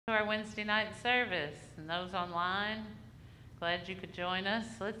Our Wednesday night service, and those online, glad you could join us.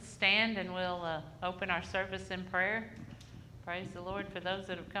 Let's stand and we'll open our service in prayer. Praise the Lord for those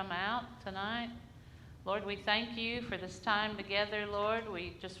that have come out tonight. Lord, we thank you for this time together, Lord.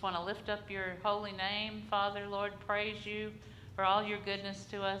 We just want to lift up your holy name, Father. Lord, praise you for all your goodness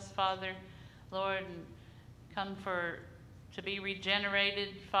to us, Father. Lord, and come to be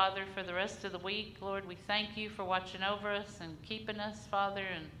regenerated, Father, for the rest of the week. Lord, we thank you for watching over us and keeping us, Father,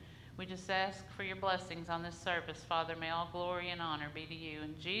 and we just ask for your blessings on this service, Father. May all glory and honor be to you.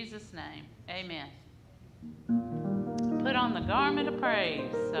 In Jesus' name, amen. Put on the garment of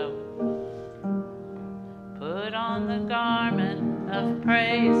praise. So, put on the garment of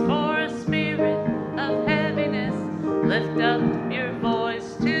praise for a spirit of heaviness. Lift up your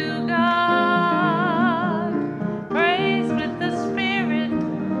voice to God. Praise with the Spirit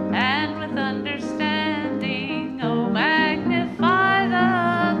and with understanding. Oh, magnify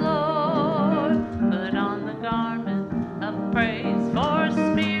the Lord. Put on the garment of praise for a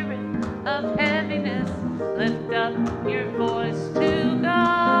spirit of heaviness. Lift up your voice to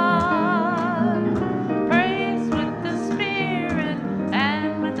God. Praise with the Spirit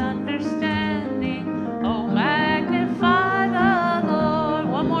and with understanding. Oh, magnify the Lord.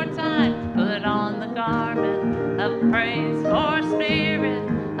 One more time. Put on the garment of praise for a spirit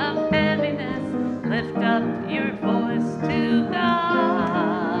of heaviness. Lift up your voice to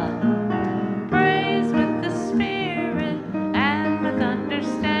God. Praise with the Spirit and with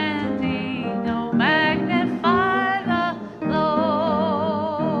understanding. Oh, magnify the Lord.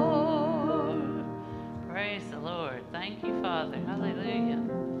 Praise the Lord. Thank you, Father. Hallelujah.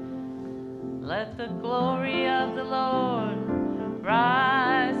 Let the glory of the Lord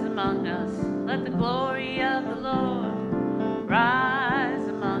rise among us. Let the glory of the Lord rise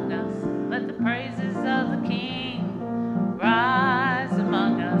among us. Let the praises of the King rise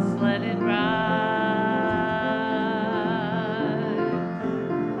among us. Let it rise.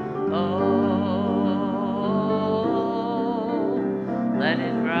 Oh, let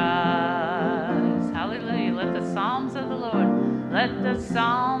it rise. Hallelujah. Let the psalms of the Lord, let the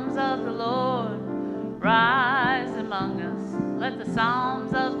psalms of the Lord rise among us. Let the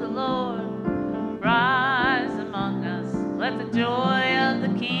psalms of the Lord rise among us. Let the joy of the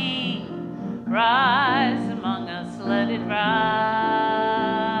King rise among us. Let it rise.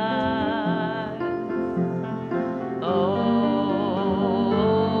 Oh,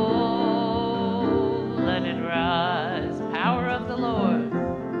 let it rise. Power of the Lord.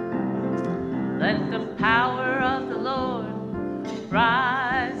 Let the power of the Lord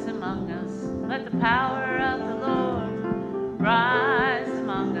rise among us. Let the power of the Lord rise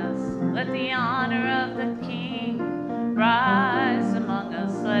among us. Let the honor of the King rise among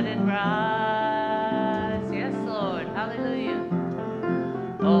us. Let it rise. Yes, Lord. Hallelujah.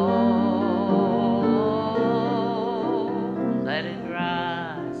 Oh, let it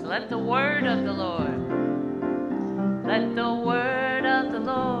rise. Let the word of the Lord, let the word of the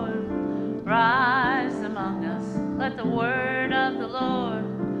Lord rise among us. Let the word of the Lord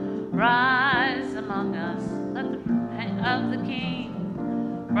rise among us. Let the of the King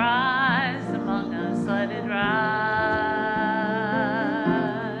rise among us. Let it rise.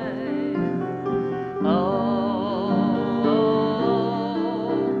 Oh,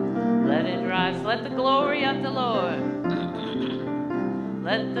 let it rise. Let the glory of the Lord,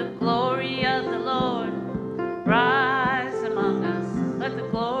 let the glory of the Lord rise among us. Let the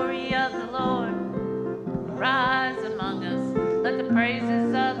glory of the Lord rise among us. Let the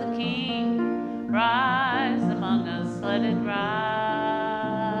praises of the King rise among us. Let it rise.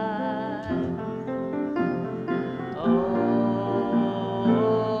 Oh,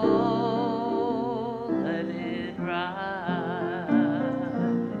 let it rise.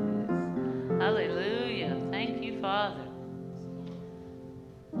 Hallelujah. Thank you, Father.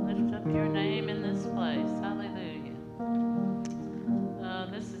 Lift up your name in this place. Hallelujah.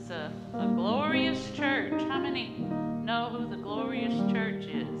 This is a glorious church. How many know who the glorious church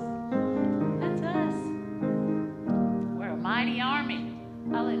is? That's us. We're a mighty army.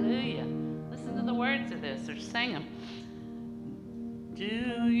 Hallelujah. Listen to the words of this, or sing them.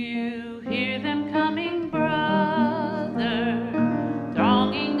 Do you hear them coming, brother,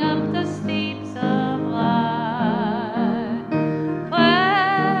 thronging up the steeps of light,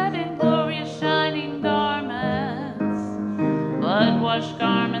 clad in glorious shining garments, blood-washed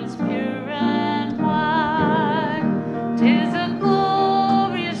garments pure and white? 'Tis a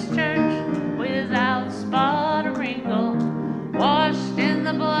glorious church without spot or wrinkle, washed in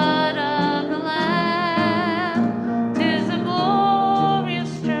the blood of the Lamb. 'Tis a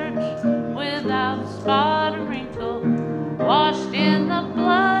glorious church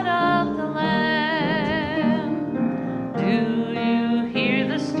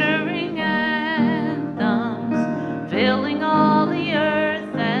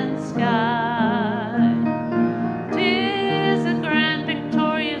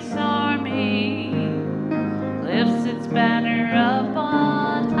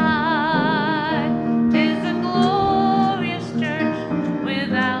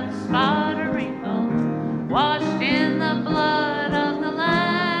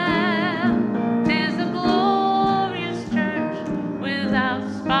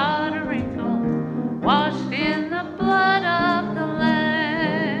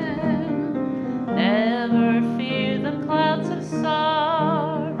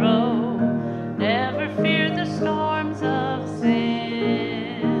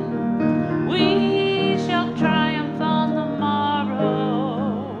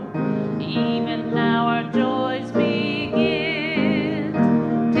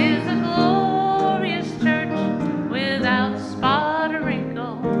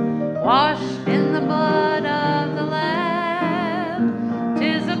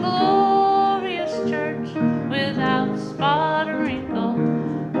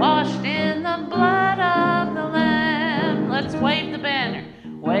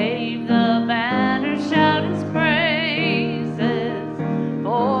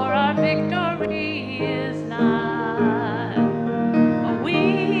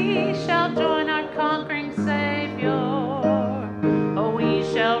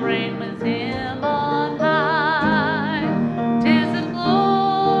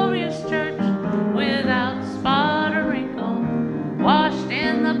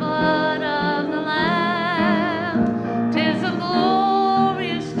the blood of the Lamb. 'Tis a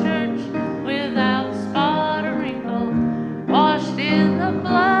glorious church without spot or wrinkle, washed in the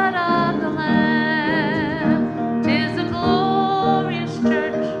blood of the Lamb. 'Tis a glorious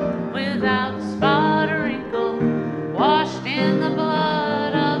church without spot or wrinkle, washed in the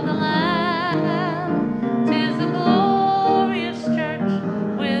blood of the Lamb. 'Tis a glorious church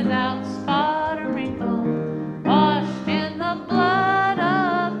without spot or wrinkle, washed in the blood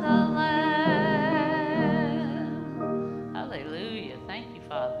of the Lamb. Hallelujah. Thank you,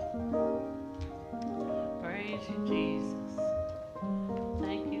 Father. Praise you, Jesus.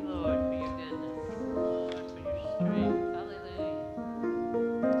 Thank you, Lord, for your goodness. Lord, for your strength. Hallelujah.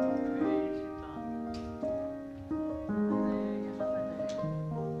 Praise you, Father. Hallelujah, hallelujah. Thank you,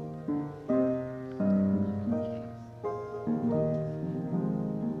 Jesus.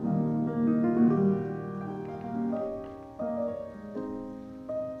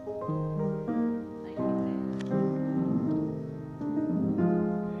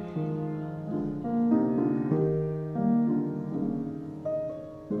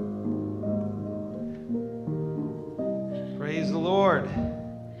 Praise the Lord.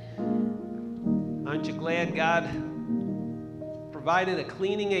 Aren't you glad God provided a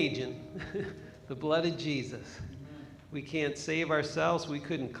cleaning agent, the blood of Jesus? We can't save ourselves. We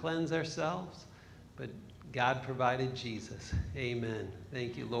couldn't cleanse ourselves, but God provided Jesus. Amen.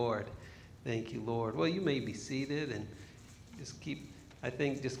 Thank you, Lord. Thank you, Lord. Well, you may be seated and just keep, I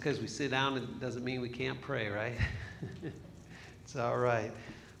think just because we sit down, it doesn't mean we can't pray, right? It's all right.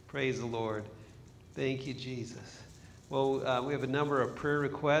 Praise the Lord. Thank you, Jesus. Well, we have a number of prayer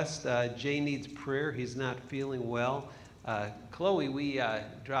requests. Jay needs prayer. He's not feeling well. Chloe, we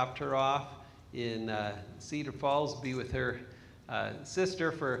dropped her off in Cedar Falls to be with her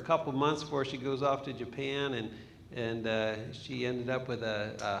sister for a couple months before she goes off to Japan, and she ended up with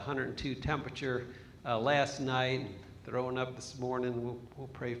a 102 temperature last night, throwing up this morning. We'll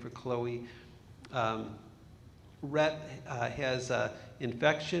pray for Chloe. Rhett has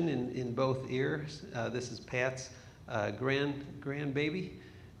infection in both ears. This is Pat's grandbaby,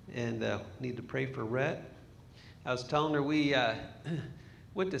 and need to pray for Rhett. I was telling her we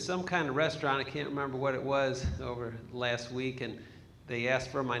went to some kind of restaurant. I can't remember what it was over last week, and they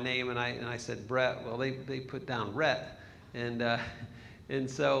asked for my name, and I said Brett. Well, they put down Rhett, and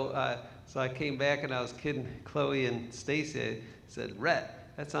so I came back and I was kidding Chloe and Stacy. I said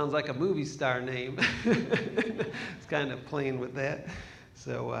Rhett. That sounds like a movie star name. It's kind of playing with that.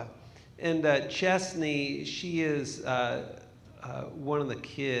 So. And Chesney, she is one of the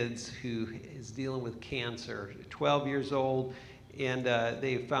kids who is dealing with cancer, 12 years old, and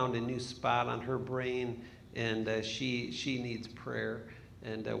they found a new spot on her brain, and she needs prayer.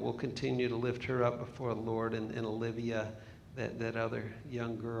 And we'll continue to lift her up before the Lord, and Olivia, that other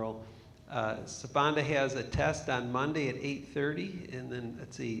young girl. Savanda has a test on Monday at 8:30, and then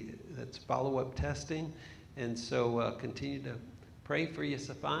that's follow-up testing. And so continue to pray for you,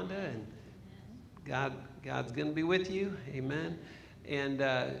 Savanda, and God's going to be with you. Amen. And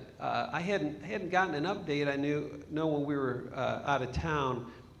I hadn't gotten an update. I know when we were out of town,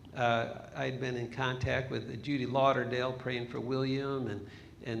 I'd been in contact with Judy Lauderdale praying for William,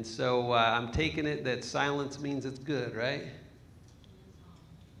 and so I'm taking it that silence means it's good, right?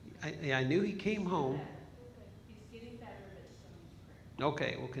 I knew he came home. He's getting better, but still needs prayer.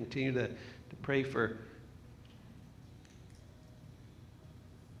 Okay, we'll continue to pray for.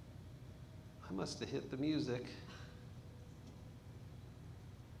 I must have hit the music.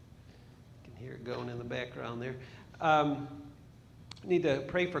 You can hear it going in the background there. Need to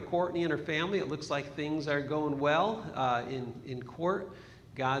pray for Courtney and her family. It looks like things are going well in court.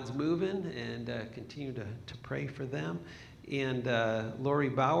 God's moving, and continue to pray for them. And Lori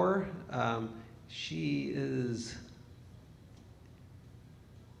Bauer, she is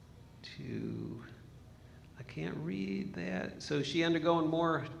I can't read that. So is she undergoing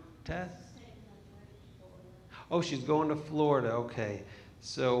more tests? Oh, she's going to Florida. Okay.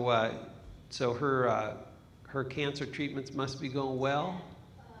 So so her cancer treatments must be going well.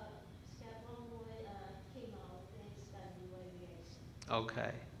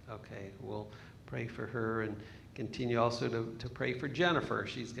 Okay. We'll pray for her and continue also to pray for Jennifer.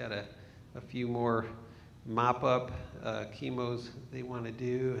 She's got a few more mop-up chemos they want to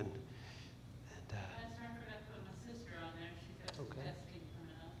do. And I forgot to put my sister on there. She's got some testing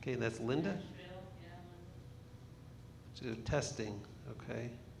coming up. Okay, that's Linda? Yeah, Linda. So testing,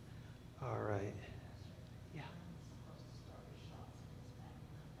 okay. All right. Yeah.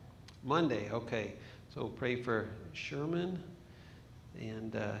 Monday, okay. So we'll pray for Sherman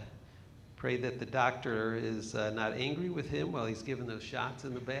and Pray that the doctor is not angry with him while he's giving those shots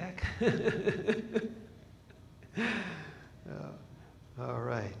in the back. All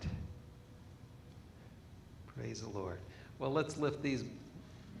right. Praise the Lord. Well, let's lift these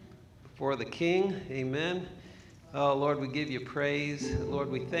before the King. Amen. Oh, Lord, we give you praise. Lord,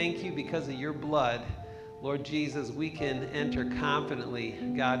 we thank you because of your blood. Lord Jesus, we can enter confidently,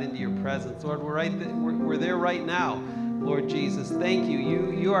 God, into your presence. Lord, we're there right now. Lord Jesus, thank you.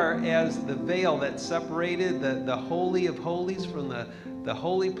 You are as the veil that separated the Holy of Holies from the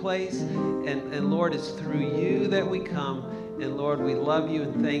holy place. And Lord, it's through you that we come. And Lord, we love you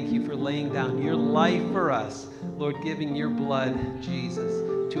and thank you for laying down your life for us. Lord, giving your blood,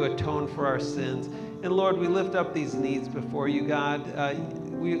 Jesus, to atone for our sins. And Lord, we lift up these needs before you, God.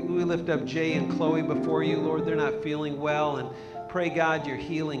 We lift up Jay and Chloe before you. Lord, they're not feeling well. And pray, God, your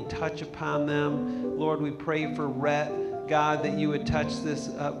healing touch upon them. Lord, we pray for Rhett. God, that you would touch this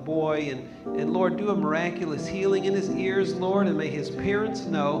boy and Lord, do a miraculous healing in his ears, Lord, and may his parents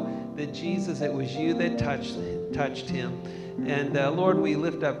know that Jesus, it was you that touched him. And Lord, we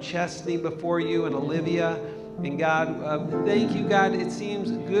lift up Chesney before you and Olivia. And God, thank you, God. It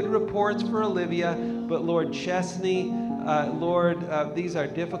seems good reports for Olivia, but Lord, Chesney, Lord, these are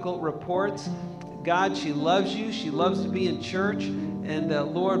difficult reports. God, she loves you. She loves to be in church. And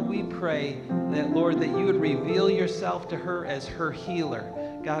Lord, we pray that, Lord, that you would reveal yourself to her as her healer.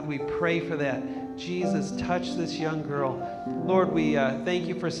 God, we pray for that. Jesus, touch this young girl. Lord, we thank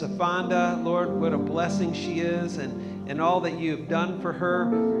you for Safanda. Lord, what a blessing she is and all that you have done for her.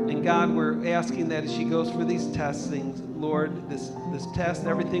 And God, we're asking that as she goes for these testings, Lord, this test,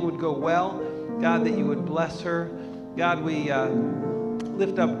 everything would go well. God, that you would bless her. God, we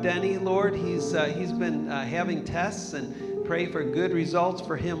lift up Denny, Lord. He's been having tests, and pray for good results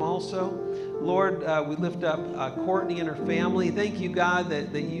for him also. Lord, we lift up Courtney and her family. Thank you, God,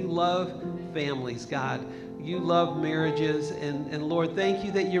 that you love families, God. You love marriages. And Lord, thank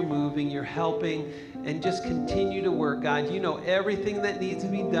you that you're moving, you're helping, and just continue to work, God. You know everything that needs to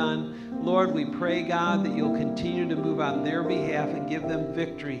be done. Lord, we pray, God, that you'll continue to move on their behalf and give them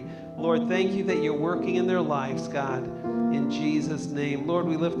victory. Lord, thank you that you're working in their lives, God. In Jesus' name. Lord,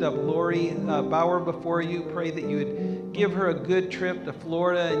 we lift up Lori Bauer before you. Pray that you would give her a good trip to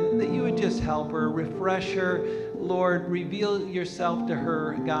Florida and that you would just help her, refresh her. Lord, reveal yourself to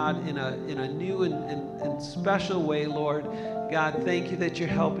her, God, in a new and special way, Lord. God, thank you that you're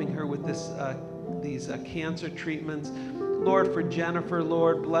helping her with these cancer treatments. Lord, for Jennifer,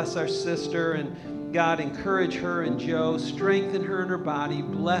 Lord, bless our sister, and God, encourage her and Joe, strengthen her in her body,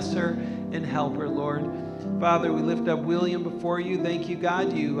 bless her and help her, Lord. Father, we lift up William before you. Thank you,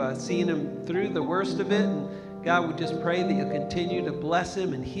 God. You've seen him through the worst of it. And God, we just pray that you'll continue to bless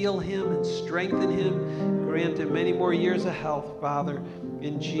him and heal him and strengthen him. Grant him many more years of health, Father,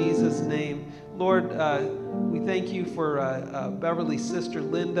 in Jesus' name. Lord, we thank you for Beverly's sister,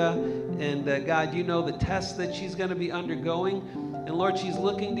 Linda. And God, you know the tests that she's going to be undergoing. And Lord, she's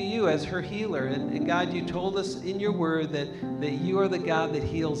looking to you as her healer. And God, you told us in your word that you are the God that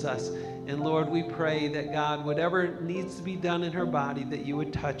heals us. And Lord, we pray that, God, whatever needs to be done in her body, that you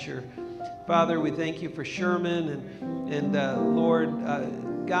would touch her. Father, we thank you for Sherman. And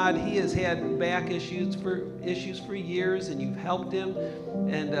Lord, God, he has had back issues for years, and you've helped him.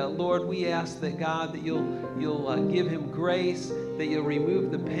 And Lord, we ask that, God, that you'll give him grace, that you'll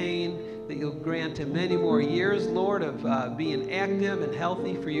remove the pain, that you'll grant him many more years, Lord, of being active and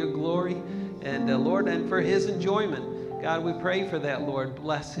healthy for your glory. And Lord, and for his enjoyment. God, we pray for that, Lord.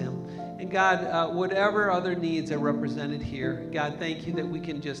 Bless him. And God, whatever other needs are represented here, God, thank you that we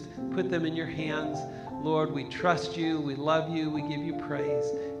can just put them in your hands. Lord, we trust you, we love you, we give you praise.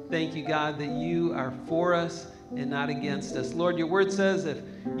 Thank you, God, that you are for us and not against us. Lord, your word says if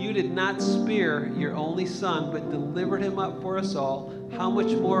you did not spare your only son, but delivered him up for us all, how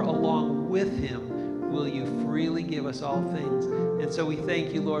much more along with him will you freely give us all things? And so we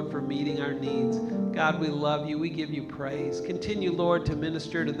thank you, Lord, for meeting our needs. God, we love you. We give you praise. Continue, Lord, to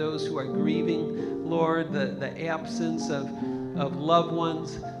minister to those who are grieving, Lord, the absence of loved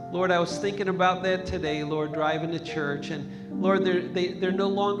ones. Lord, I was thinking about that today, Lord, driving to church. And Lord, they're no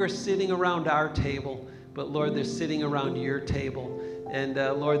longer sitting around our table, but Lord, they're sitting around your table. And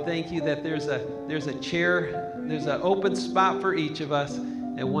Lord, thank you that there's a chair, there's an open spot for each of us.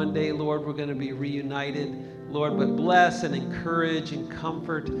 And one day, Lord, we're going to be reunited. Lord, but bless and encourage and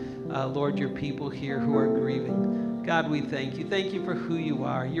comfort, Lord, your people here who are grieving. God, we thank you. Thank you for who you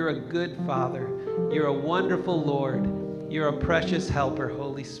are. You're a good Father. You're a wonderful Lord. You're a precious helper,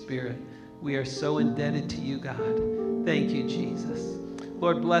 Holy Spirit. We are so indebted to you, God. Thank you, Jesus.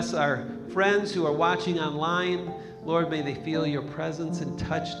 Lord, bless our friends who are watching online. Lord, may they feel your presence and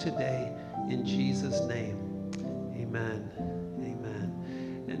touch today. in Jesus' name. Amen.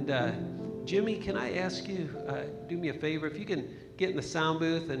 Amen. And Jimmy, can I ask you, do me a favor, if you can get in the sound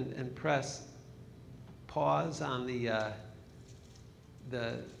booth and press pause on the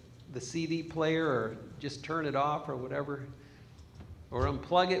CD player, or just turn it off or whatever, or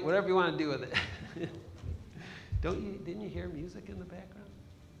unplug it, whatever you want to do with it. Didn't you hear music in the background?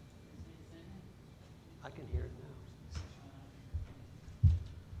 I can hear it now.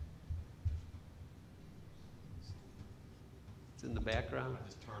 It's in the background. I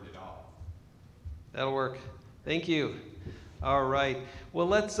just turned it off. That'll work. Thank you. All right. Well,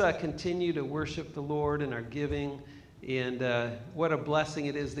 let's continue to worship the Lord in our giving. And what a blessing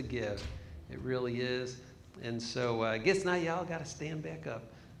it is to give. It really is. And so I guess now y'all got to stand back up.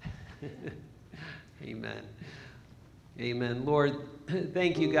 Amen. Amen. Lord,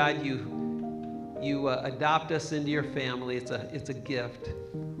 thank you, God. You adopt us into your family. It's a gift.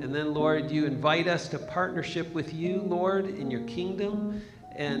 And then, Lord, you invite us to partnership with you, Lord, in your kingdom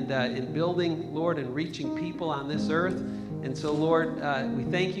and in building, Lord, and reaching people on this earth. And so, Lord, we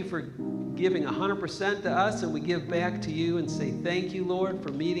thank you for giving 100% to us, and we give back to you and say thank you, Lord,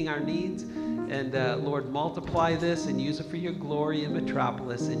 for meeting our needs. And, Lord, multiply this and use it for your glory in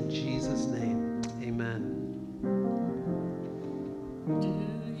Metropolis. In Jesus' name, amen. Do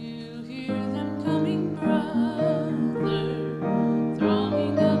you hear them coming, brother,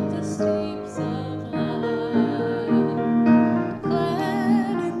 thronging up the steeps of light,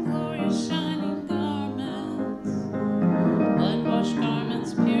 clad in glorious shining garments, blood-washed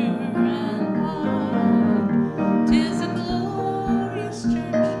garments pure and white? 'Tis a glorious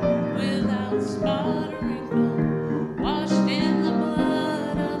church without spot or wrinkle, washed in the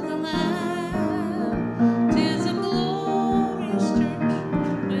blood of the Lamb. 'Tis a glorious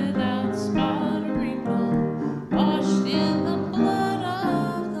church without spot or wrinkle, washed in the blood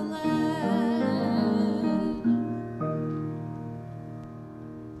of the Lamb.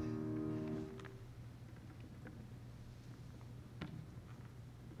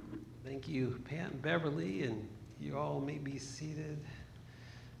 Thank you, Pat and Beverly, and you all may be seated.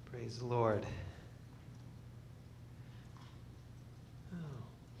 Praise the Lord.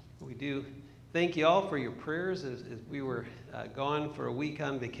 We do thank you all for your prayers as we were gone for a week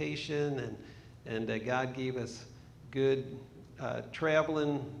on vacation, and God gave us good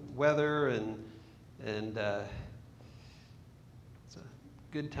traveling weather, and it's a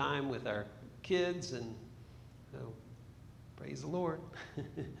good time with our kids, and so praise the Lord.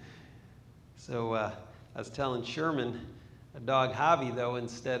 So I was telling Sherman, a dog Javi, though,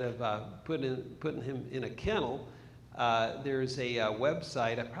 instead of putting him in a kennel, there's a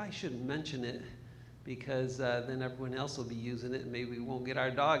website. I probably shouldn't mention it because then everyone else will be using it, and maybe we won't get our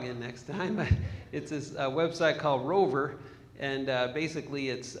dog in next time. It's this website called Rover, and basically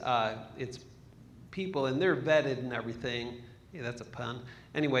it's people, and they're vetted and everything. Yeah, that's a pun.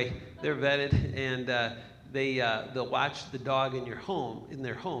 Anyway, they're vetted, and they'll watch the dog in your home,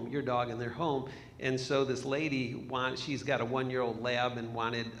 your dog in their home. And so this lady she's got a 1-year-old lab and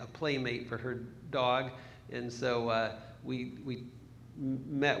wanted a playmate for her dog. And so we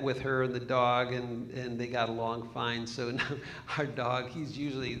met with her and the dog, and they got along fine. So now our dog, he's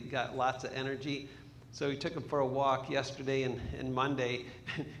usually got lots of energy. So we took him for a walk yesterday and Monday,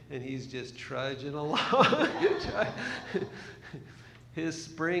 and he's just trudging along. His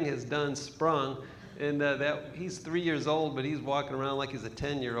spring has done sprung. And he's 3 years old, but he's walking around like he's a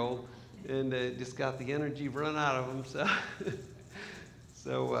 10-year-old, and just got the energy run out of him.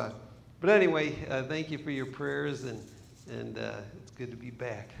 But anyway, thank you for your prayers, and it's good to be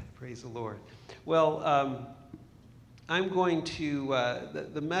back. Praise the Lord. Well, I'm going to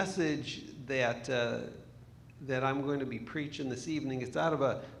the message that I'm going to be preaching this evening. It's out of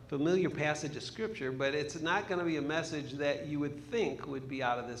a familiar passage of Scripture, but it's not going to be a message that you would think would be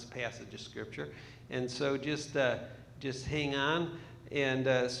out of this passage of Scripture. And so just hang on.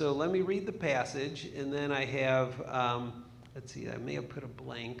 And so let me read the passage, and then I have, let's see, I may have put a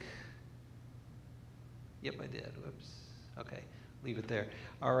blank. Yep, I did. Whoops. Okay, leave it there.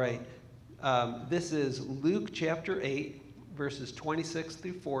 All right. This is Luke chapter 8, verses 26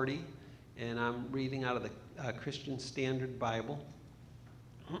 through 40, and I'm reading out of the Christian Standard Bible.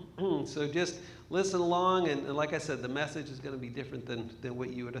 So just listen along, and like I said, the message is going to be different than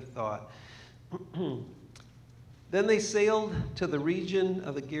what you would have thought. Then they sailed to the region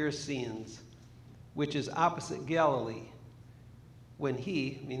of the Gerasenes, which is opposite Galilee. When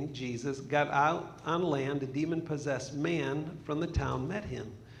he, meaning Jesus, got out on land, a demon-possessed man from the town met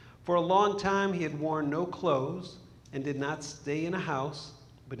him. For a long time he had worn no clothes and did not stay in a house,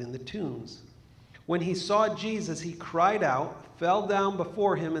 but in the tombs. When he saw Jesus, he cried out, fell down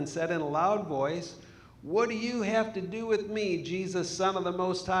before him, and said in a loud voice, "What do you have to do with me, Jesus, Son of the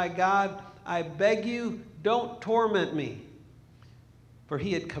Most High God? I beg you, don't torment me." For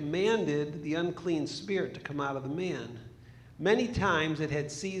he had commanded the unclean spirit to come out of the man. Many times it had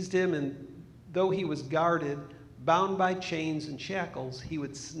seized him, and though he was guarded, bound by chains and shackles, he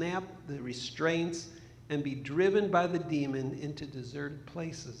would snap the restraints and be driven by the demon into deserted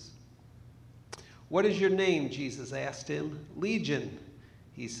places. "What is your name?" Jesus asked him. "Legion,"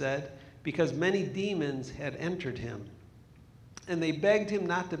 he said, because many demons had entered him. And they begged him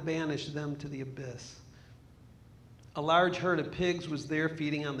not to banish them to the abyss. A large herd of pigs was there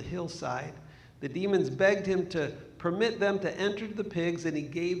feeding on the hillside. The demons begged him to permit them to enter the pigs, and he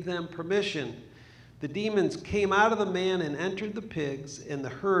gave them permission. The demons came out of the man and entered the pigs, and the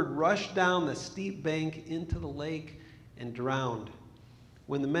herd rushed down the steep bank into the lake and drowned.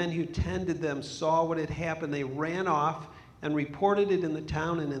 When the men who tended them saw what had happened, they ran off and reported it in the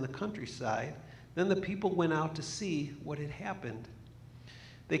town and in the countryside. Then the people went out to see what had happened.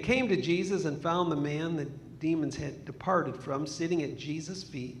 They came to Jesus and found the man the demons had departed from, sitting at Jesus'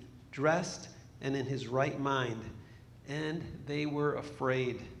 feet, dressed and in his right mind, and they were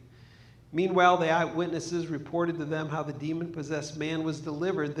afraid. Meanwhile, the eyewitnesses reported to them how the demon-possessed man was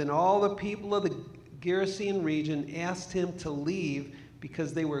delivered. Then all the people of the Gerasene region asked him to leave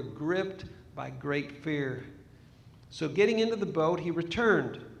because they were gripped by great fear. So getting into the boat, he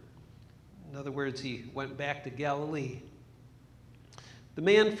returned. In other words, he went back to Galilee. The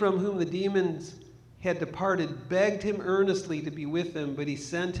man from whom the demons had departed begged him earnestly to be with them, but he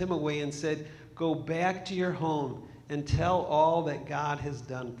sent him away and said, "Go back to your home and tell all that God has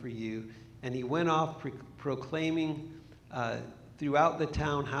done for you." And he went off proclaiming throughout the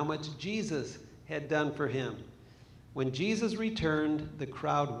town how much Jesus had done for him. When Jesus returned, the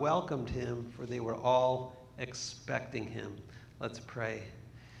crowd welcomed him, for they were all expecting him. Let's pray.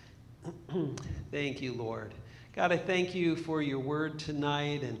 Thank you, Lord. God, I thank you for your word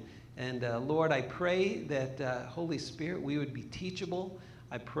tonight. And Lord, I pray that, Holy Spirit, we would be teachable.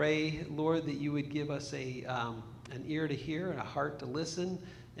 I pray, Lord, that you would give us an ear to hear and a heart to listen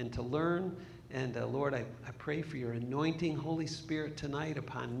and to learn. And Lord, I pray for your anointing, Holy Spirit, tonight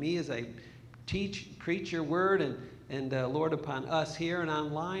upon me as I preach your word, and Lord, upon us here and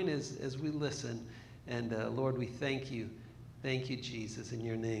online as we listen. And Lord, we thank you. Thank you, Jesus, in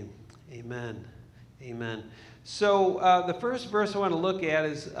your name. Amen. Amen. So the first verse I want to look at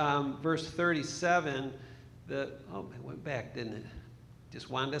is verse 37. It went back, didn't it? Just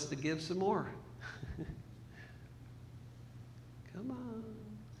wanted us to give some more. Come on.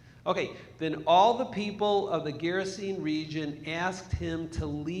 Okay, then all the people of the Gerasene region asked him to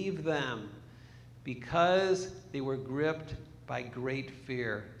leave them because they were gripped by great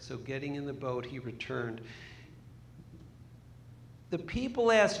fear. So getting in the boat, he returned. The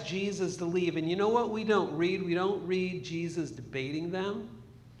people asked Jesus to leave, and you know what we don't read? We don't read Jesus debating them.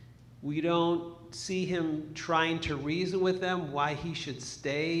 We don't see him trying to reason with them why he should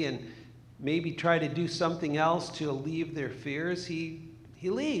stay and maybe try to do something else to alleviate their fears. He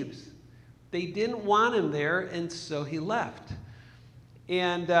leaves. They didn't want him there, and so he left.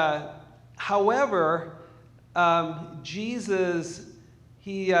 And however, Jesus,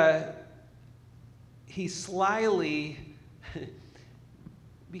 he slyly,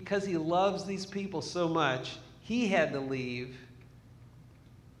 because he loves these people so much, he had to leave.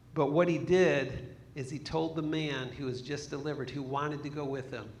 But what he did is he told the man who was just delivered, who wanted to go with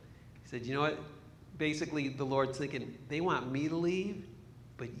him, he said, you know what? Basically, the Lord's thinking, they want me to leave,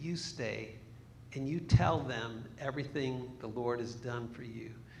 but you stay, and you tell them everything the Lord has done for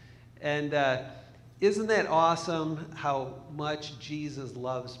you. And isn't that awesome how much Jesus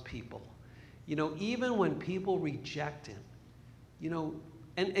loves people? You know, even when people reject him, you know,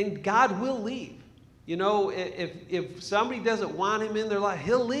 and God will leave. You know, if somebody doesn't want him in their life,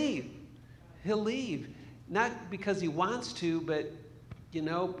 he'll leave. He'll leave. Not because he wants to, but, you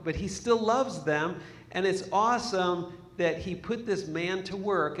know, but he still loves them. And it's awesome that he put this man to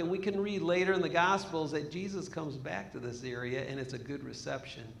work. And we can read later in the Gospels that Jesus comes back to this area, and it's a good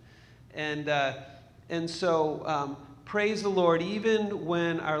reception. And so praise the Lord, even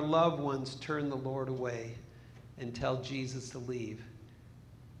when our loved ones turn the Lord away and tell Jesus to leave,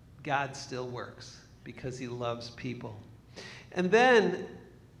 God still works because he loves people. And then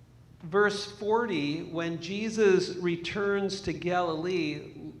verse 40, when Jesus returns to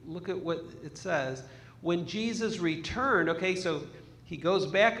Galilee, look at what it says. When Jesus returned, okay, so he goes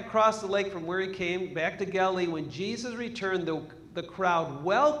back across the lake from where he came, back to Galilee. When Jesus returned, the crowd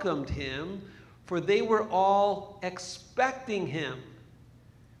welcomed him, for they were all expecting him.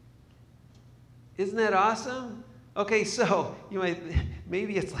 Isn't that awesome? Okay, so you might,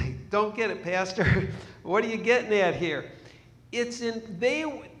 maybe it's like, don't get it, Pastor. What are you getting at here? They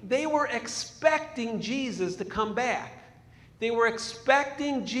were expecting Jesus to come back. They were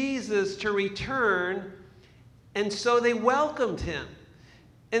expecting Jesus to return, and so they welcomed him.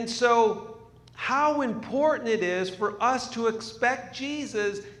 And so how important it is for us to expect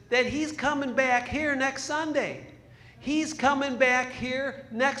Jesus, that he's coming back here next Sunday. He's coming back here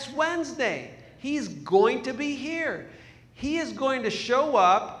next Wednesday. He's going to be here. He is going to show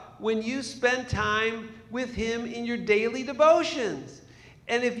up when you spend time with him in your daily devotions.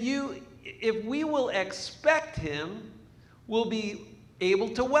 And if we will expect him, we'll be able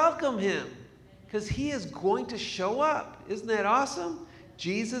to welcome him, because he is going to show up. Isn't that awesome?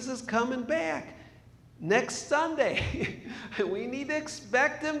 Jesus is coming back next Sunday. We need to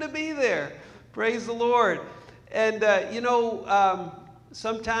expect him to be there. Praise the Lord. And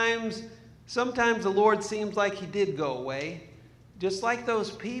sometimes the Lord seems like he did go away. Just like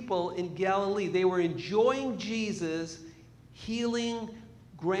those people in Galilee, they were enjoying Jesus healing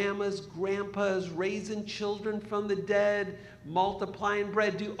grandmas, grandpas, raising children from the dead, multiplying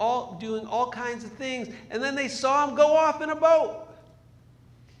bread, doing all kinds of things. And then they saw him go off in a boat.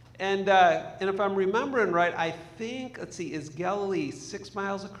 And if I'm remembering right, I think, let's see, is Galilee 6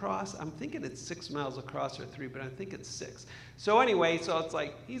 miles across? I'm thinking it's 6 miles across or 3, but I think it's 6. So anyway, so it's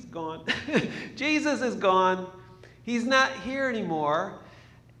like, he's gone. Jesus is gone. He's not here anymore.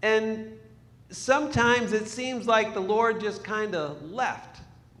 And sometimes it seems like the Lord just kind of left,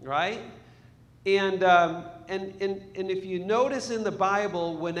 right? And if you notice in the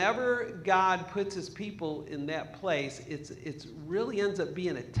Bible, whenever God puts his people in that place, it's really ends up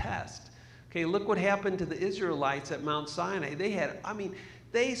being a test. Okay, look what happened to the Israelites at Mount Sinai.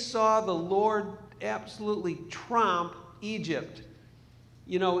 They saw the Lord absolutely tromp Egypt.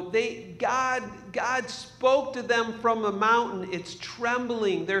 You know, God spoke to them from a mountain. It's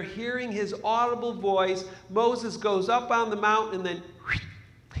trembling. They're hearing his audible voice. Moses goes up on the mountain, and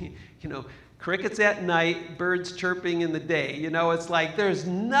then, crickets at night, birds chirping in the day. It's like there's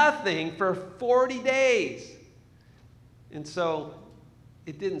nothing for 40 days. And so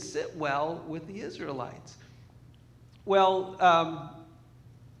it didn't sit well with the Israelites. Well,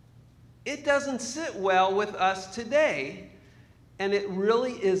 it doesn't sit well with us today, and it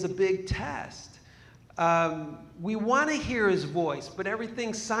really is a big test. We want to hear his voice, but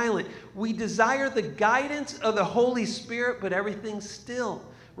everything's silent. We desire the guidance of the Holy Spirit, but everything's still.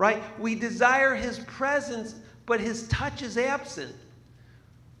 Right? We desire his presence, but his touch is absent.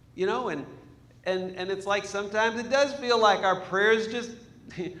 And it's like sometimes it does feel like our prayers just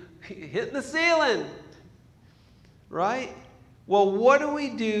hitting the ceiling. Right? Well, what do we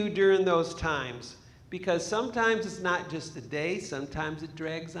do during those times? Because sometimes it's not just a day, sometimes it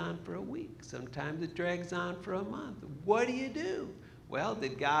drags on for a week, sometimes it drags on for a month. What do you do? Well,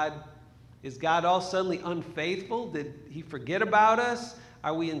 is God all suddenly unfaithful? Did he forget about us?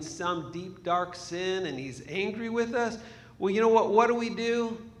 Are we in some deep, dark sin and he's angry with us? Well, you know what? What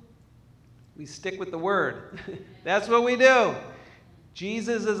do? We stick with the word. That's what we do.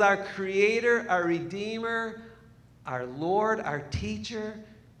 Jesus is our creator, our redeemer, our Lord, our teacher.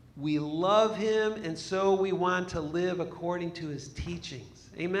 We love him, and so we want to live according to his teachings.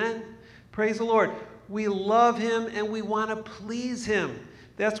 Amen? Praise the Lord. We love him, and we want to please him.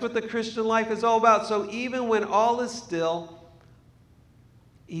 That's what the Christian life is all about. So even when all is still,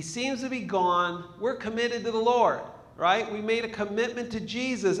 he seems to be gone, we're committed to the Lord, right? We made a commitment to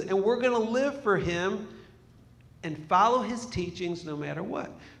Jesus, and we're going to live for him and follow his teachings no matter what.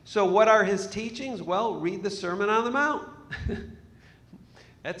 So what are his teachings? Well, read the Sermon on the Mount.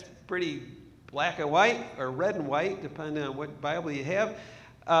 That's pretty black and white, or red and white, depending on what Bible you have.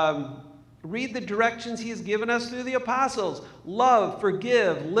 Read the directions he has given us through the apostles. Love,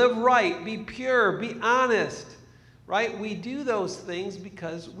 forgive, live right, be pure, be honest. Right? We do those things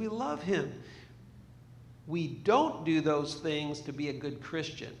because we love him. We don't do those things to be a good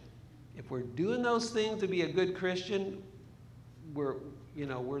Christian. If we're doing those things to be a good Christian, we're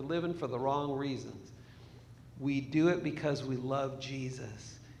living for the wrong reasons. We do it because we love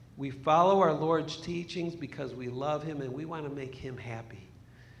Jesus. We follow our Lord's teachings because we love him and we want to make him happy.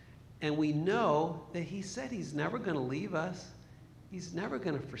 And we know that he said he's never going to leave us. He's never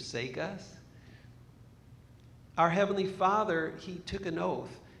going to forsake us. Our Heavenly Father, he took an oath.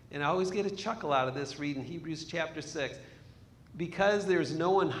 And I always get a chuckle out of this reading Hebrews chapter 6. Because there's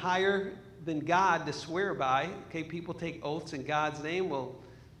no one higher than God to swear by. Okay, people take oaths in God's name. Well,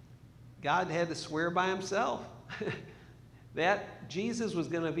 God had to swear by himself. That Jesus was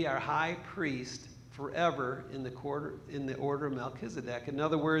going to be our high priest forever in the order of Melchizedek. In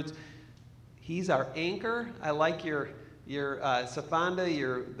other words, He's our anchor. I like your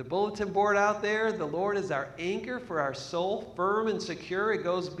Safanda, the bulletin board out there. The Lord is our anchor for our soul, firm and secure. It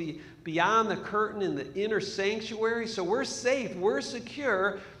goes beyond the curtain in the inner sanctuary. So we're safe, we're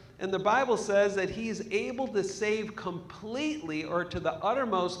secure. And the Bible says that He's able to save completely or to the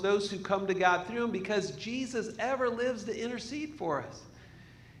uttermost those who come to God through Him, because Jesus ever lives to intercede for us.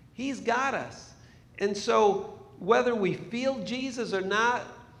 He's got us. And so whether we feel Jesus or not,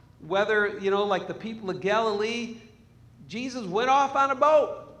 whether, like the people of Galilee, Jesus went off on a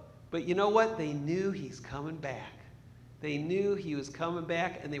boat. But you know what? They knew He's coming back. They knew He was coming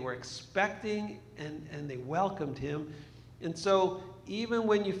back, and they were expecting, and they welcomed Him. And so even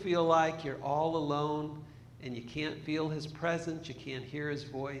when you feel like you're all alone and you can't feel His presence, you can't hear His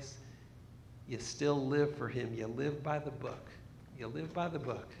voice, you still live for Him. You live by the book. You live by the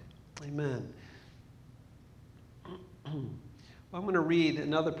book. Amen. I'm going to read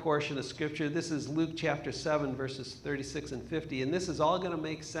another portion of Scripture. This is Luke chapter 7, verses 36 and 50, and this is all going to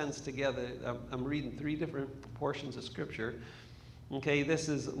make sense together. I'm reading 3 different portions of Scripture. Okay, this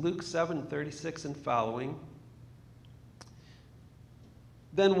is Luke 7, 36 and following.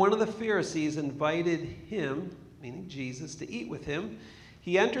 Then one of the Pharisees invited him, meaning Jesus, to eat with him.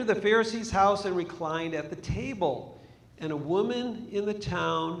 He entered the Pharisee's house and reclined at the table. And a woman in the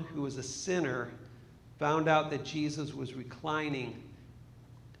town who was a sinner found out that Jesus was reclining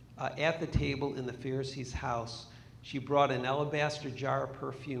at the table in the Pharisee's house. She brought an alabaster jar of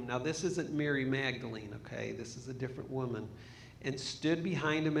perfume. Now, this isn't Mary Magdalene, okay? This is a different woman. And stood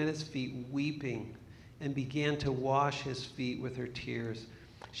behind him at his feet, weeping, and began to wash his feet with her tears.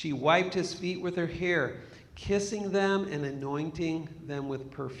 She wiped his feet with her hair, kissing them and anointing them with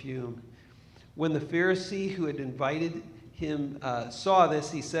perfume. When the Pharisee who had invited him saw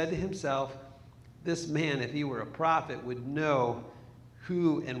this, he said to himself, "This man, if he were a prophet, would know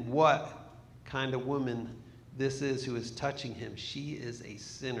who and what kind of woman this is who is touching him. She is a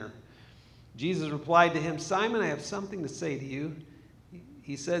sinner." Jesus replied to him, "Simon, I have something to say to you."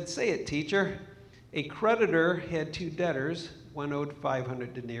 He said, "Say it, teacher." A creditor had 2 debtors. One owed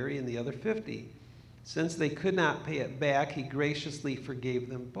 500 denarii and the other 50. Since they could not pay it back, he graciously forgave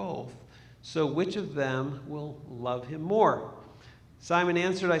them both. So which of them will love him more? Simon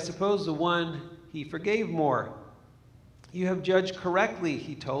answered, "I suppose the one he forgave more." "You have judged correctly,"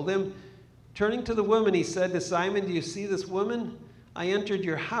 he told him. Turning to the woman, he said to Simon, "Do you see this woman? I entered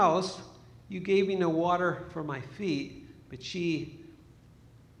your house. You gave me no water for my feet, but she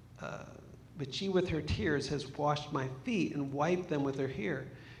with her tears has washed my feet and wiped them with her hair.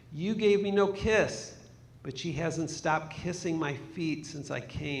 You gave me no kiss, but she hasn't stopped kissing my feet since I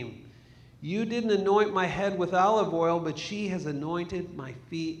came. You didn't anoint my head with olive oil, but she has anointed my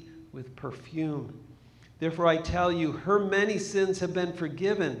feet with perfume. Therefore I tell you, her many sins have been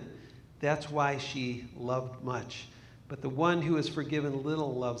forgiven. That's why she loved much. But the one who is forgiven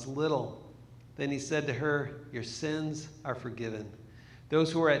little loves little." Then he said to her, "Your sins are forgiven."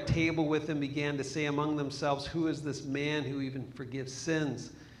 Those who were at table with him began to say among themselves, "Who is this man who even forgives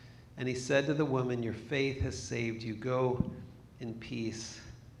sins?" And he said to the woman, "Your faith has saved you. Go in peace."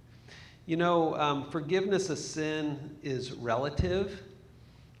 Forgiveness of sin is relative.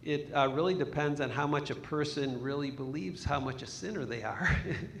 It really depends on how much a person really believes how much a sinner they are.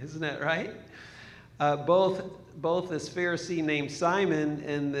 Isn't that right? Both this Pharisee named Simon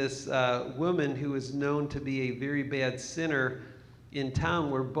and this woman who is known to be a very bad sinner in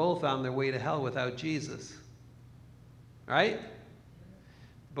town were both on their way to hell without Jesus. Right?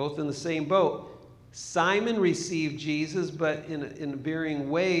 Both in the same boat. Simon received Jesus, but in varying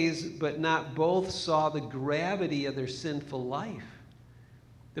ways, but not both saw the gravity of their sinful life.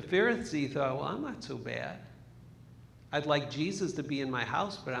 The Pharisee thought, "Well, I'm not so bad. I'd like Jesus to be in my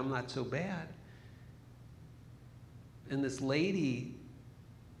house, but I'm not so bad." And this lady,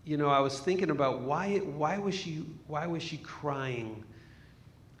 I was thinking about why was she crying?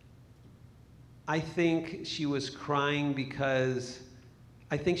 I think she was crying because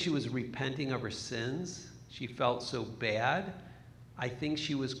I think she was repenting of her sins. She felt so bad. I think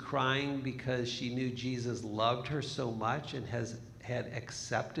she was crying because she knew Jesus loved her so much and had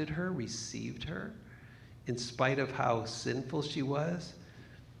accepted her, received her, in spite of how sinful she was.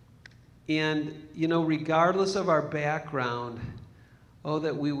 And, regardless of our background,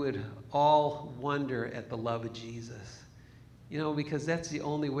 that we would all wonder at the love of Jesus. Because that's the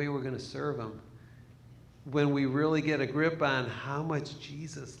only way we're going to serve him. When we really get a grip on how much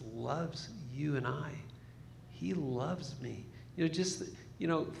Jesus loves you and I. He loves me.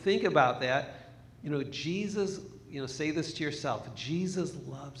 Think about that. Jesus, say this to yourself. Jesus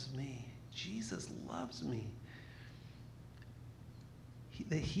loves me. Jesus loves me.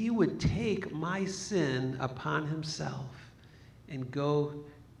 that he would take my sin upon himself and go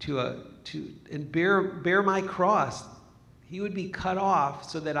and bear my cross. He would be cut off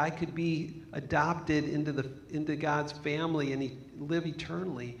so that I could be adopted into God's family and live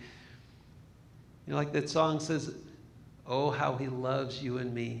eternally. You know, like that song says, "Oh, how he loves you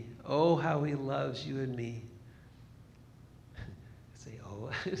and me. Oh, how he loves you and me." Say, "Oh,"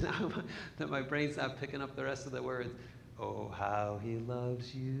 now my brain's not picking up the rest of the words. Oh, how he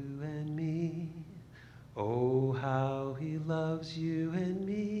loves you and me. Oh, how he loves you and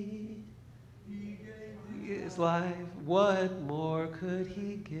me. He gave his life. What more could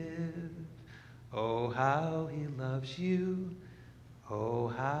he give? Oh, how he loves you. Oh,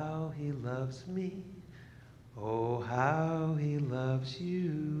 how he loves me. Oh, how he loves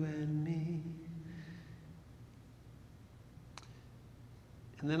you and me.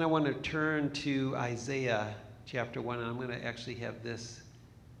 And then I want to turn to Isaiah chapter 1, and I'm going to actually have this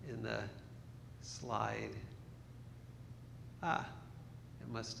in the slide. It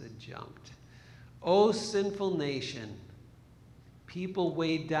must have jumped. O sinful nation, people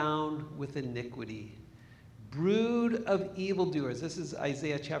weighed down with iniquity, brood of evildoers. This is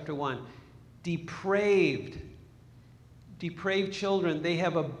Isaiah chapter 1. Depraved children, they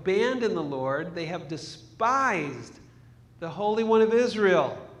have abandoned the Lord. They have despised the Holy One of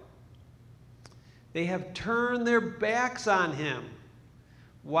Israel. They have turned their backs on him.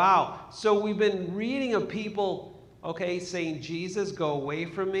 Wow. So we've been reading of people, saying, Jesus, go away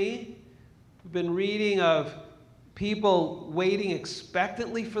from me. We've been reading of people waiting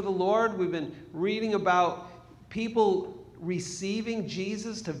expectantly for the Lord. We've been reading about people receiving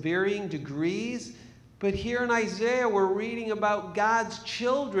Jesus to varying degrees. But here in Isaiah, we're reading about God's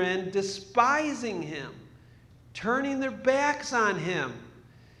children despising him, turning their backs on him.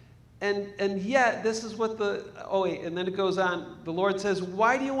 And yet, this is what and then it goes on. The Lord says,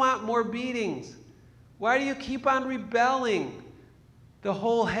 why do you want more beatings? Why do you keep on rebelling? The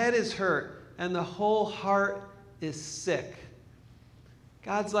whole head is hurt, and the whole heart is sick.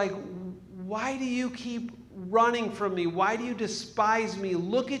 God's like, why do you keep running from me? Why do you despise me?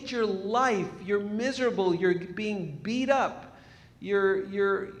 Look at your life. You're miserable. You're being beat up.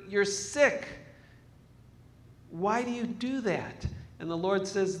 You're sick. Why do you do that? And the Lord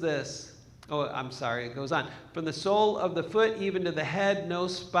says this. It goes on. From the sole of the foot even to the head, no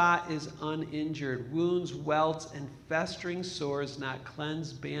spot is uninjured. Wounds, welts, and festering sores not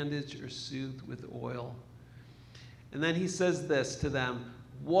cleansed, bandaged, or soothed with oil. And then he says this to them.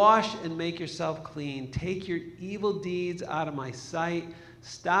 Wash and make yourself clean. Take your evil deeds out of my sight.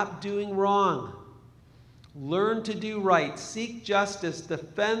 Stop doing wrong. Learn to do right. Seek justice.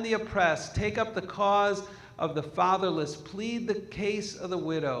 Defend the oppressed. Take up the cause of the fatherless. Plead the case of the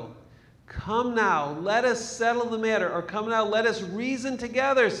widow. Come now, let us settle the matter. Or come now, let us reason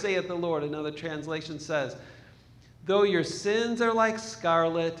together, saith the Lord. Another translation says, though your sins are like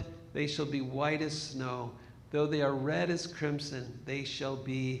scarlet, they shall be white as snow. Though they are red as crimson, they shall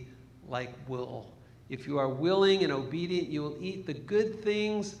be like wool. If you are willing and obedient, you will eat the good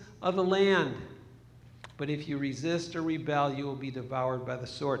things of the land. But if you resist or rebel, you will be devoured by the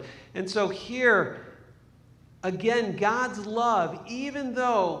sword. And so here, again, God's love, even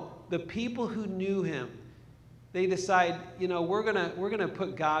though the people who knew him, they decide, we're gonna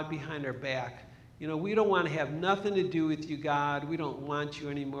put God behind our back. We don't want to have nothing to do with you, God. We don't want you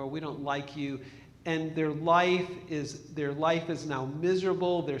anymore. We don't like you. And their life is now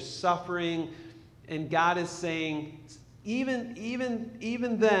miserable. They're suffering. And God is saying,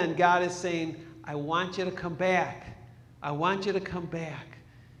 even then, God is saying, I want you to come back. I want you to come back.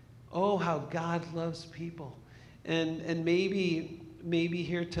 Oh, how God loves people. And maybe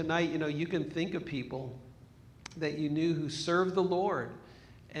here tonight, you can think of people that you knew who served the Lord.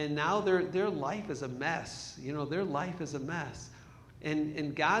 And now their life is a mess. Their life is a mess.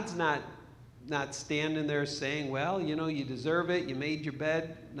 And God's not standing there saying, well, you deserve it. You made your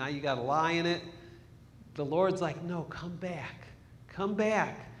bed. Now you got to lie in it. The Lord's like, no, come back. Come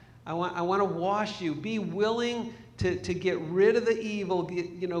back. I want to wash you. Be willing to get rid of the evil,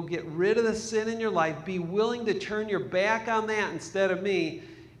 get rid of the sin in your life. Be willing to turn your back on that instead of me.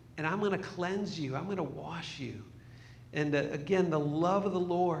 And I'm going to cleanse you. I'm going to wash you. And again, the love of the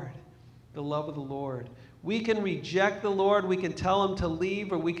Lord. The love of the Lord. We can reject the Lord. We can tell him to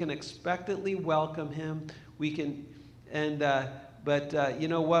leave, or we can expectantly welcome him. But you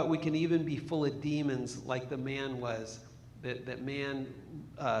know what? We can even be full of demons like the man was. That man,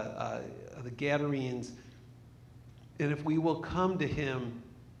 the Gadarenes. And if we will come to him,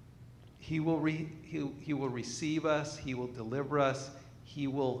 he will receive us. He will deliver us. He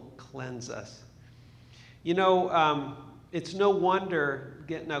will cleanse us. it's no wonder,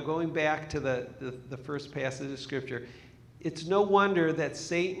 now going back to the first passage of Scripture, it's no wonder that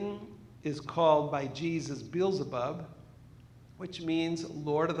Satan is called by Jesus Beelzebub, which means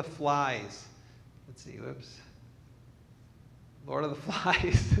Lord of the Flies. Let's see, whoops. Lord of the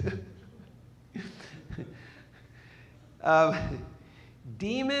Flies.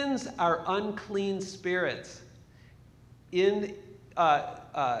 Demons are unclean spirits.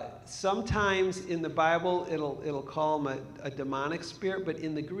 Sometimes in the Bible it'll call them a demonic spirit, but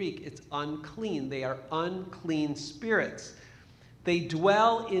in the Greek it's unclean. They are unclean spirits. They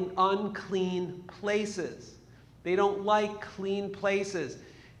dwell in unclean places. They don't like clean places.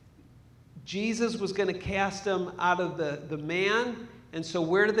 Jesus was going to cast them out of the man, and so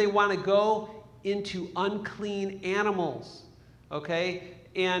where do they want to go? Into unclean animals. Okay?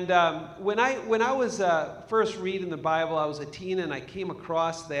 And when I was first reading the Bible, I was a teen, and I came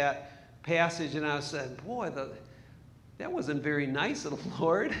across that passage, and I said, boy, that wasn't very nice of the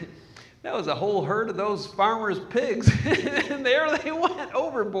Lord. That was a whole herd of those farmers' pigs, and there they went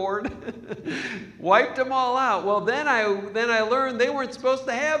overboard, wiped them all out. Well, then I learned they weren't supposed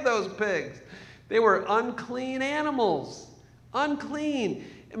to have those pigs. They were unclean animals, unclean.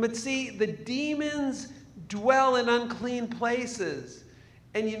 But see, the demons dwell in unclean places.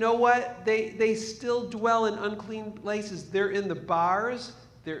 And you know what? They still dwell in unclean places. They're in the bars.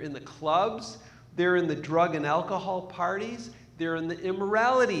 They're in the clubs. They're in the drug and alcohol parties. They're in the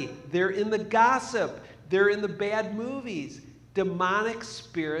immorality. They're in the gossip. They're in the bad movies. Demonic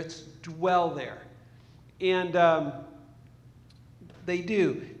spirits dwell there. And they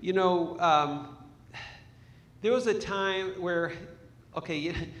do. You know, there was a time where,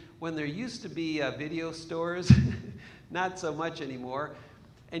 okay, when there used to be video stores, not so much anymore.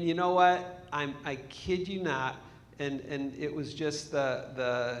 And you know what? I kid you not. And it was just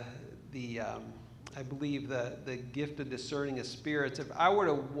I believe the gift of discerning of spirits. If I were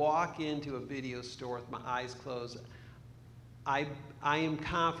to walk into a video store with my eyes closed, I am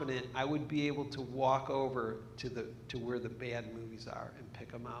confident I would be able to walk over to where the bad movies are and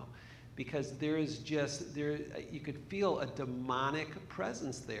pick them out, because you could feel a demonic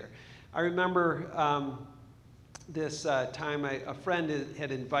presence there. I remember this time a friend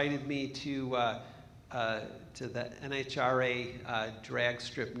had invited me to the NHRA drag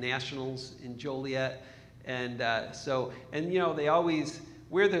strip nationals in Joliet, and you know, they always,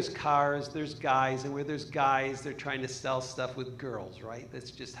 where there's cars, there's guys, and where there's guys, they're trying to sell stuff with girls, right?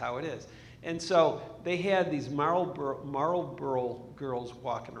 That's just how it is. And so they had these Marlboro girls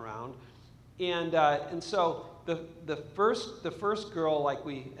walking around, and so the first girl, like,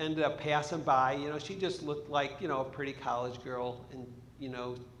 we ended up passing by, you know, she just looked like, you know, a pretty college girl, and, you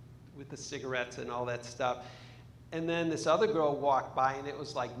know, with the cigarettes and all that stuff. And then this other girl walked by, and it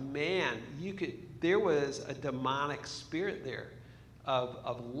was like, man, there was a demonic spirit there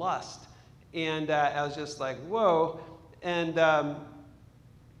of lust. And I was just like, whoa. And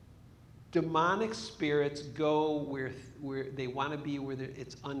demonic spirits go where they want to be, where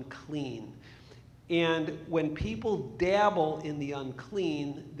it's unclean. And when people dabble in the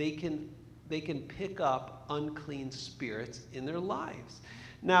unclean, they can pick up unclean spirits in their lives.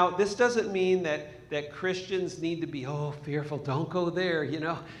 Now, this doesn't mean that Christians need to be, fearful, don't go there, you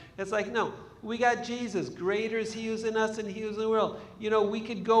know. It's like, no, we got Jesus. Greater is he who's in us than he who's in the world. You know, we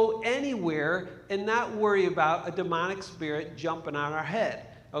could go anywhere and not worry about a demonic spirit jumping on our head,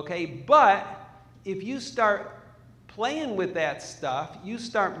 okay? But if you start playing with that stuff, you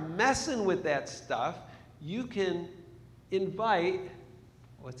start messing with that stuff, you can invite,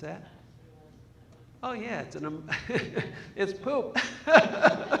 what's that? Oh yeah, it's poop.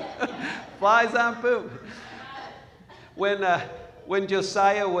 Flies on poop. When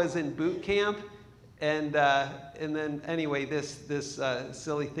Josiah was in boot camp, and then anyway, this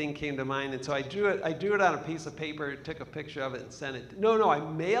silly thing came to mind, and so I drew it on a piece of paper, took a picture of it, and sent it. No, I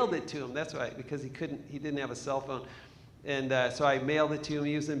mailed it to him. That's right, because he didn't have a cell phone, and so I mailed it to him.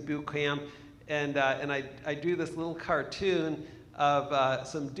 He was in boot camp, and I drew this little cartoon of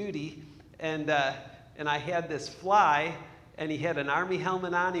some duty, and I had this fly, and he had an army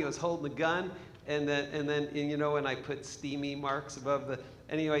helmet on. He was holding the gun, and then you know, and I put steamy marks above the.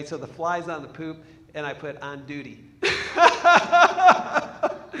 Anyway, so the fly's on the poop, and I put on duty. I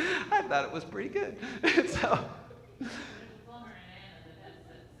thought it was pretty good. So.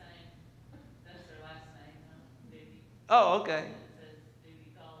 Oh, okay.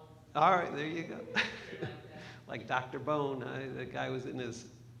 All right, there you go. Like Dr. Bone, the guy was in his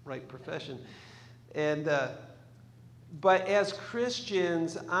right profession. And but as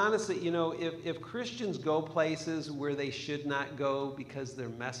Christians, honestly, you know, if Christians go places where they should not go because they're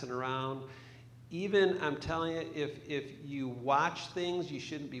messing around, Even, I'm telling you, if you watch things you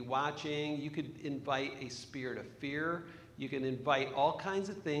shouldn't be watching, you could invite a spirit of fear. You can invite all kinds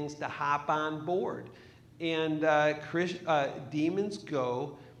of things to hop on board. And demons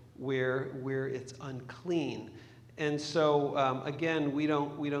go where it's unclean. And so, again, we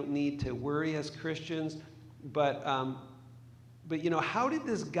don't need to worry as Christians. But you know, how did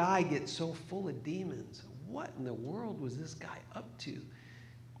this guy get so full of demons? What in the world was this guy up to?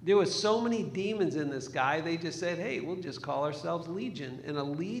 There was so many demons in this guy, they just said, hey, we'll just call ourselves Legion. And a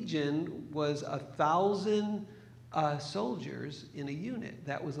legion was 1,000 soldiers in a unit.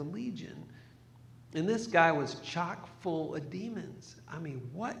 That was a legion. And this guy was chock full of demons. I mean,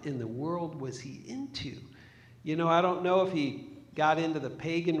 what in the world was he into? You know, I don't know if he got into the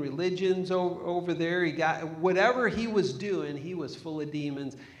pagan religions over there. He got, whatever he was doing, he was full of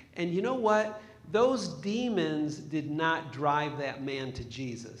demons. And you know what? Those demons did not drive that man to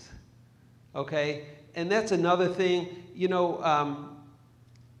Jesus, okay? And that's another thing, you know,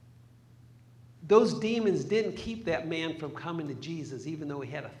 those demons didn't keep that man from coming to Jesus, even though he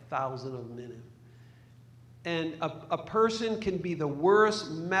had 1,000 of them in him. And a person can be the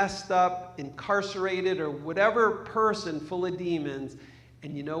worst, messed up, incarcerated, or whatever person full of demons,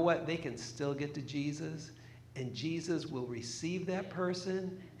 and you know what? They can still get to Jesus. And Jesus will receive that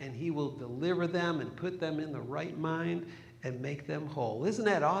person, and he will deliver them and put them in the right mind and make them whole. Isn't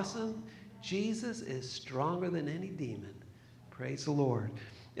that awesome? Jesus is stronger than any demon. Praise the Lord.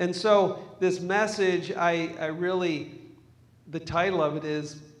 And so this message, I really, the title of it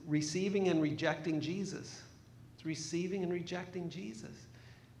is Receiving and Rejecting Jesus. It's receiving and rejecting Jesus.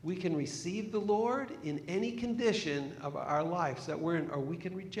 We can receive the Lord in any condition of our lives that we're in, or we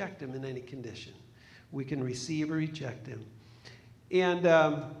can reject him in any condition. We can receive or reject him. And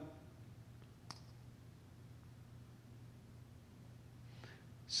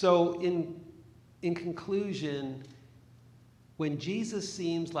so in conclusion, when Jesus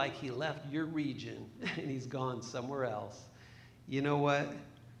seems like he left your region and he's gone somewhere else, you know what?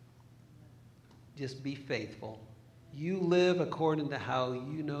 Just be faithful. You live according to how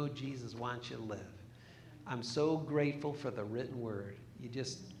you know Jesus wants you to live. I'm so grateful for the written word. You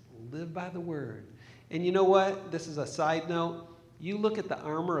just live by the word. And you know what? This is a side note. You look at the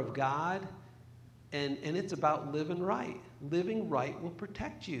armor of God, and it's about living right. Living right will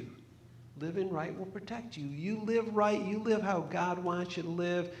protect you. Living right will protect you. You live right. You live how God wants you to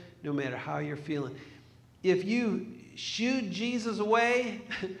live, no matter how you're feeling. If you shooed Jesus away,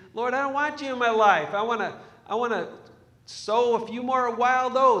 Lord, I don't want you in my life. I want to sow a few more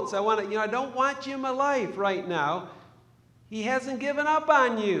wild oats. I don't want you in my life right now. He hasn't given up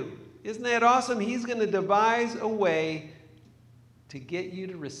on you. Isn't that awesome? He's going to devise a way to get you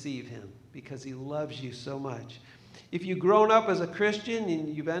to receive him because he loves you so much. If you've grown up as a Christian and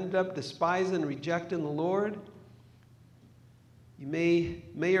you've ended up despising and rejecting the Lord, you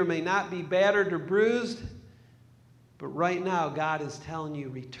may or may not be battered or bruised, but right now God is telling you,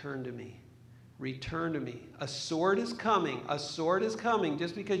 return to me. Return to me. A sword is coming. A sword is coming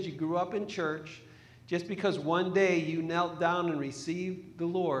just because you grew up in church, just because one day you knelt down and received the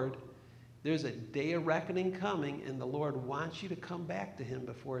Lord. There's a day of reckoning coming, and the Lord wants you to come back to him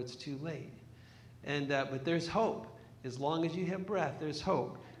before it's too late. And but there's hope. As long as you have breath, there's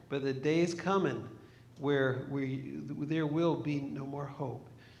hope. But the day is coming where there will be no more hope.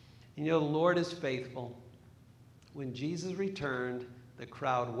 And you know, the Lord is faithful. When Jesus returned, the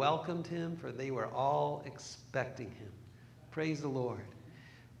crowd welcomed him, for they were all expecting him. Praise the Lord.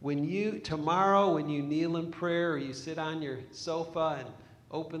 Tomorrow, when you kneel in prayer or you sit on your sofa and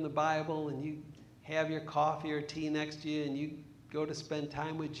open the Bible and you have your coffee or tea next to you and you go to spend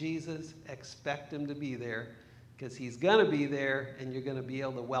time with Jesus, expect him to be there because he's going to be there and you're going to be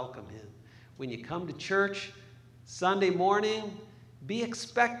able to welcome him. When you come to church Sunday morning, be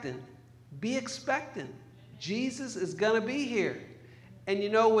expectant. Be expectant. Jesus is going to be here. And you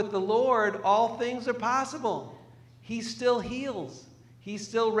know, with the Lord, all things are possible. He still heals. He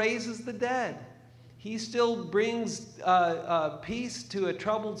still raises the dead. He still brings peace to a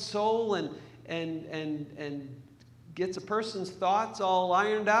troubled soul and gets a person's thoughts all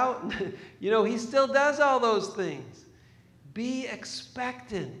ironed out. You know, he still does all those things. Be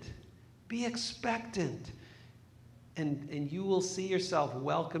expectant. Be expectant. And you will see yourself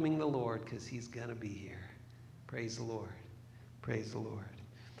welcoming the Lord because he's going to be here. Praise the Lord. Praise the Lord.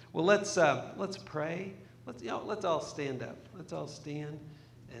 Well, let's pray. Let's all stand up. Let's all stand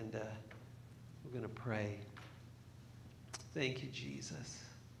and we're going to pray. Thank you, Jesus.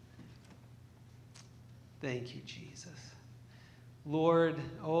 Thank you, Jesus. Lord,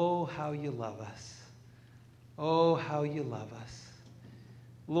 oh, how you love us. Oh, how you love us.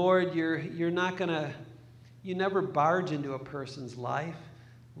 Lord, you're not going to, you never barge into a person's life.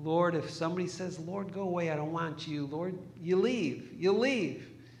 Lord, if somebody says, Lord, go away, I don't want you, Lord, you leave. You leave.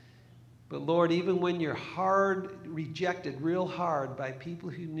 But Lord, even when you're rejected real hard by people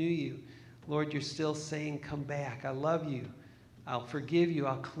who knew you, Lord, you're still saying, come back. I love you. I'll forgive you.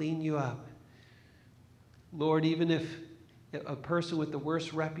 I'll clean you up. Lord, even if a person with the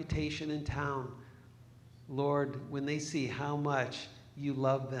worst reputation in town, Lord, when they see how much you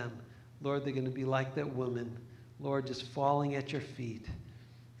love them, Lord, they're going to be like that woman, Lord, just falling at your feet.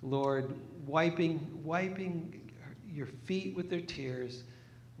 Lord, wiping your feet with their tears.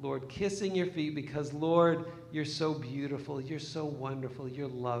 Lord, kissing your feet because, Lord, you're so beautiful. You're so wonderful. Your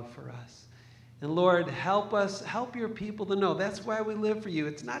love for us. And Lord, help your people to know that's why we live for you.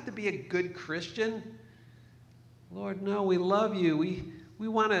 It's not to be a good Christian. Lord, no, we love you. We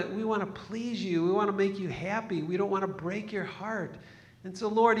want to please you. We want to make you happy. We don't want to break your heart. And so,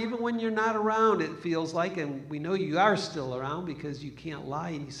 Lord, even when you're not around, it feels like, and we know you are still around because you can't lie,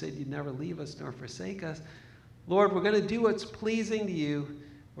 and you said you'd never leave us nor forsake us. Lord, we're going to do what's pleasing to you.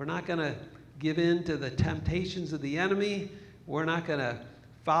 We're not going to give in to the temptations of the enemy. We're not going to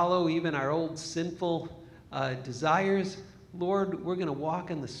follow even our old sinful desires. Lord, we're going to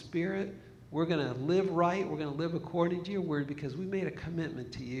walk in the Spirit. We're going to live right. We're going to live according to your word because we made a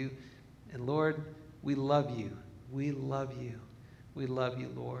commitment to you. And Lord, we love you. We love you. We love you,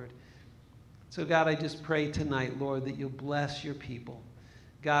 Lord. So God, I just pray tonight, Lord, that you'll bless your people.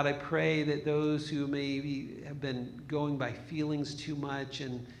 God, I pray that those who maybe have been going by feelings too much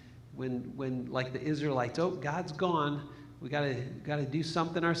and when like the Israelites, oh, God's gone, we got to do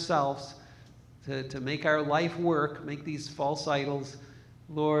something ourselves to make our life work, make these false idols.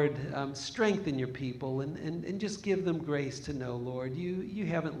 Lord, strengthen your people and just give them grace to know, Lord, you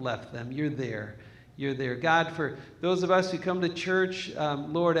haven't left them. You're there. You're there. God, for those of us who come to church,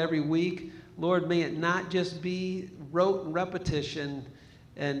 Lord, every week, Lord, may it not just be rote and repetition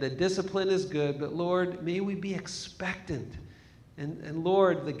and the discipline is good, but Lord, may we be expectant. And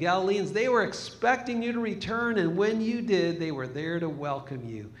Lord, the Galileans, they were expecting you to return, and when you did, they were there to welcome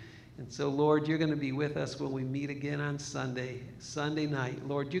you. And so, Lord, you're going to be with us when we meet again on Sunday night.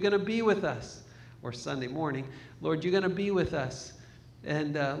 Lord, you're going to be with us, or Sunday morning. Lord, you're going to be with us.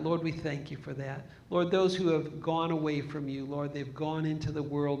 And Lord, we thank you for that. Lord, those who have gone away from you, Lord, they've gone into the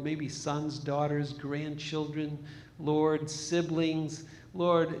world, maybe sons, daughters, grandchildren, Lord, siblings,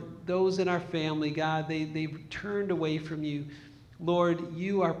 Lord, those in our family, God, they've turned away from you. Lord,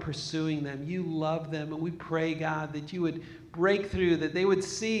 you are pursuing them. You love them. And we pray, God, that you would break through, that they would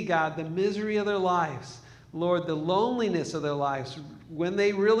see, God, the misery of their lives. Lord, the loneliness of their lives when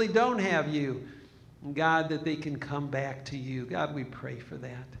they really don't have you. God, that they can come back to you. God, we pray for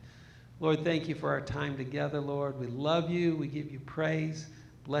that. Lord, thank you for our time together, Lord. We love you. We give you praise.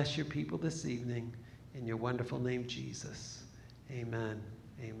 Bless your people this evening. In your wonderful name, Jesus. Amen.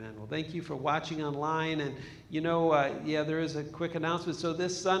 Amen. Well, thank you for watching online. And, there is a quick announcement. So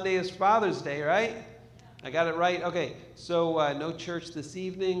this Sunday is Father's Day, right? I got it right? Okay. So no church this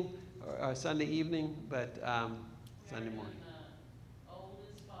evening, or Sunday evening, but Sunday morning.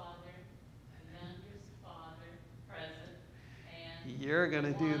 You're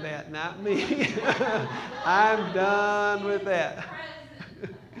going to do that, not me. I'm done with that.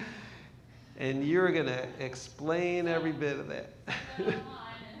 And you're going to explain every bit of that.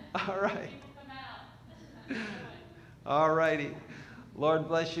 All right. All righty. Lord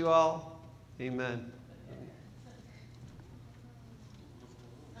bless you all. Amen.